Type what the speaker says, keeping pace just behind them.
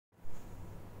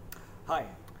Hi,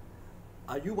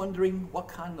 are you wondering what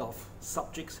kind of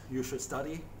subjects you should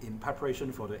study in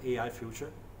preparation for the AI future?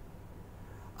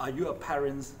 Are you a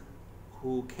parent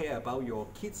who care about your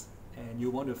kids and you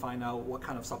want to find out what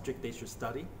kind of subject they should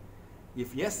study?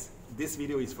 If yes, this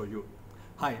video is for you.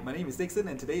 Hi, my name is Dickson,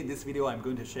 and today in this video I'm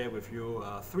going to share with you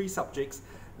 3 subjects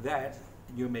that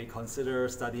you may consider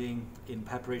studying in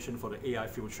preparation for the AI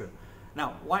future.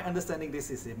 Now, why understanding this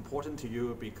is important to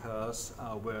you because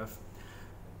with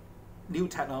new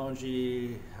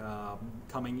technology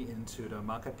coming into the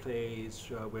marketplace,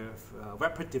 with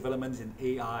rapid developments in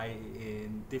AI,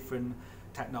 in different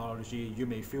technology, you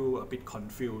may feel a bit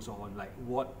confused on like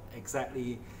what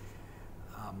exactly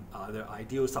are the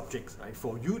ideal subjects, right,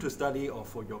 for you to study or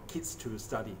for your kids to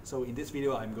study. So in this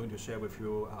video, I'm going to share with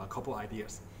you a couple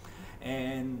ideas.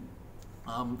 And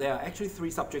there are actually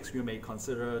 3 subjects you may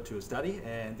consider to study,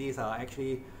 and these are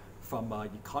actually from an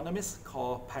Economist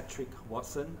called Patrick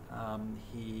Watson.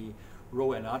 He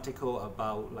wrote an article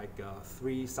about like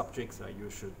 3 subjects that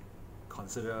you should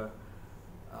consider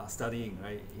studying,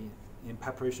 right, in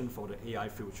preparation for the AI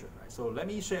future. Right? So let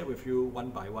me share with you one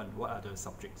by one what are the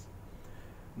subjects.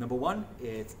 Number 1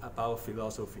 is about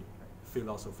philosophy. Right?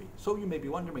 Philosophy. So you may be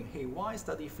wondering, hey, why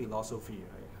study philosophy?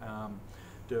 Right?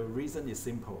 The reason is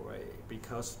simple, right?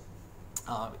 Because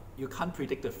you can't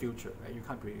predict the future, right? You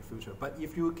can't predict the future. But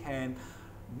if you can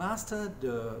master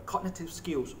the cognitive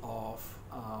skills of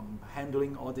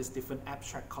handling all these different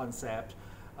abstract concepts,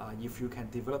 if you can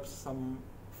develop some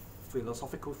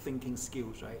philosophical thinking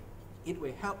skills, right, it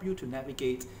will help you to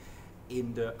navigate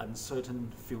in the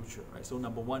uncertain future, right? So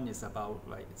number 1 is about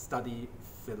like study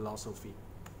philosophy.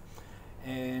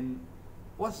 And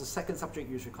what's the second subject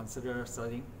you should consider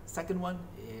studying? Second one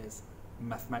is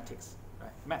mathematics,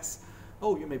 right? Maths.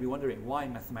 Oh, you may be wondering why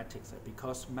mathematics? Right?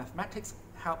 Because mathematics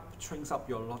trains up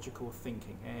your logical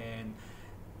thinking, and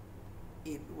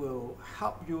it will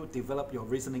help you develop your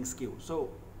reasoning skills. So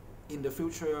in the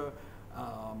future,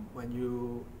 when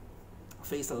you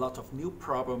face a lot of new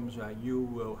problems, right, you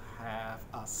will have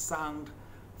sound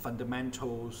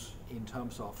fundamentals in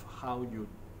terms of how you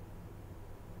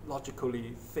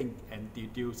logically think and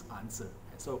deduce answer.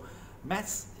 So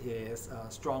maths is a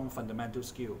strong fundamental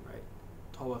skill, right,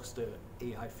 towards the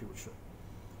AI future.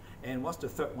 And what's the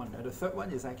third one? The third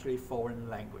one is actually foreign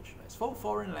language. Right? So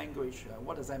foreign language,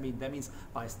 what does that mean? That means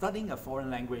by studying a foreign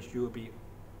language, you will be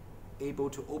able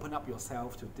to open up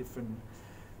yourself to different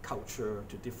culture,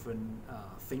 to different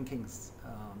thinkings,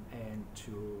 and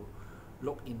to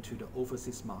look into the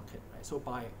overseas market. Right? So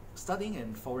by studying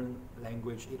a foreign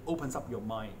language, it opens up your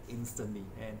mind instantly,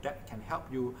 and that can help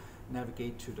you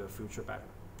navigate to the future better.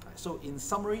 Right? So in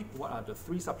summary, what are the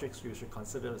 3 subjects you should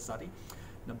consider to study?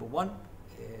 Number 1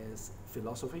 is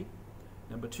philosophy,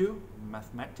 number 2,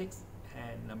 mathematics,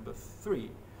 and number 3,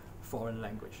 foreign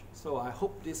language. So I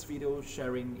hope this video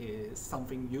sharing is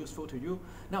something useful to you.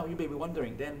 Now you may be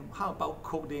wondering, then how about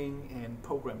coding and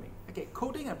programming? Okay,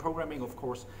 coding and programming, of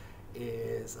course,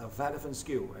 is a relevant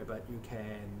skill, right? But you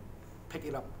can pick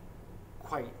it up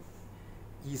quite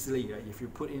easily, right? If you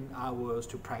put in hours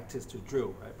to practice, to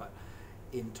drill, right? But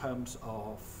in terms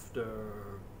of the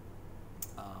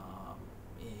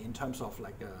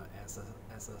like as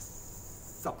a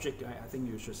subject, I think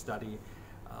you should study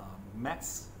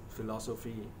maths,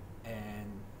 philosophy,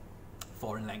 and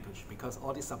foreign language, because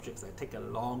all these subjects take a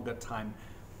longer time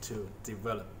to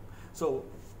develop. So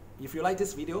if you like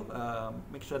this video,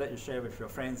 make sure that you share with your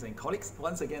friends and colleagues.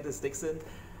 Once again, this is Dickson.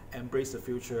 Embrace the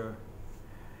future.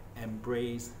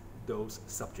 Embrace those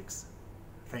subjects.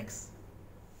 Thanks.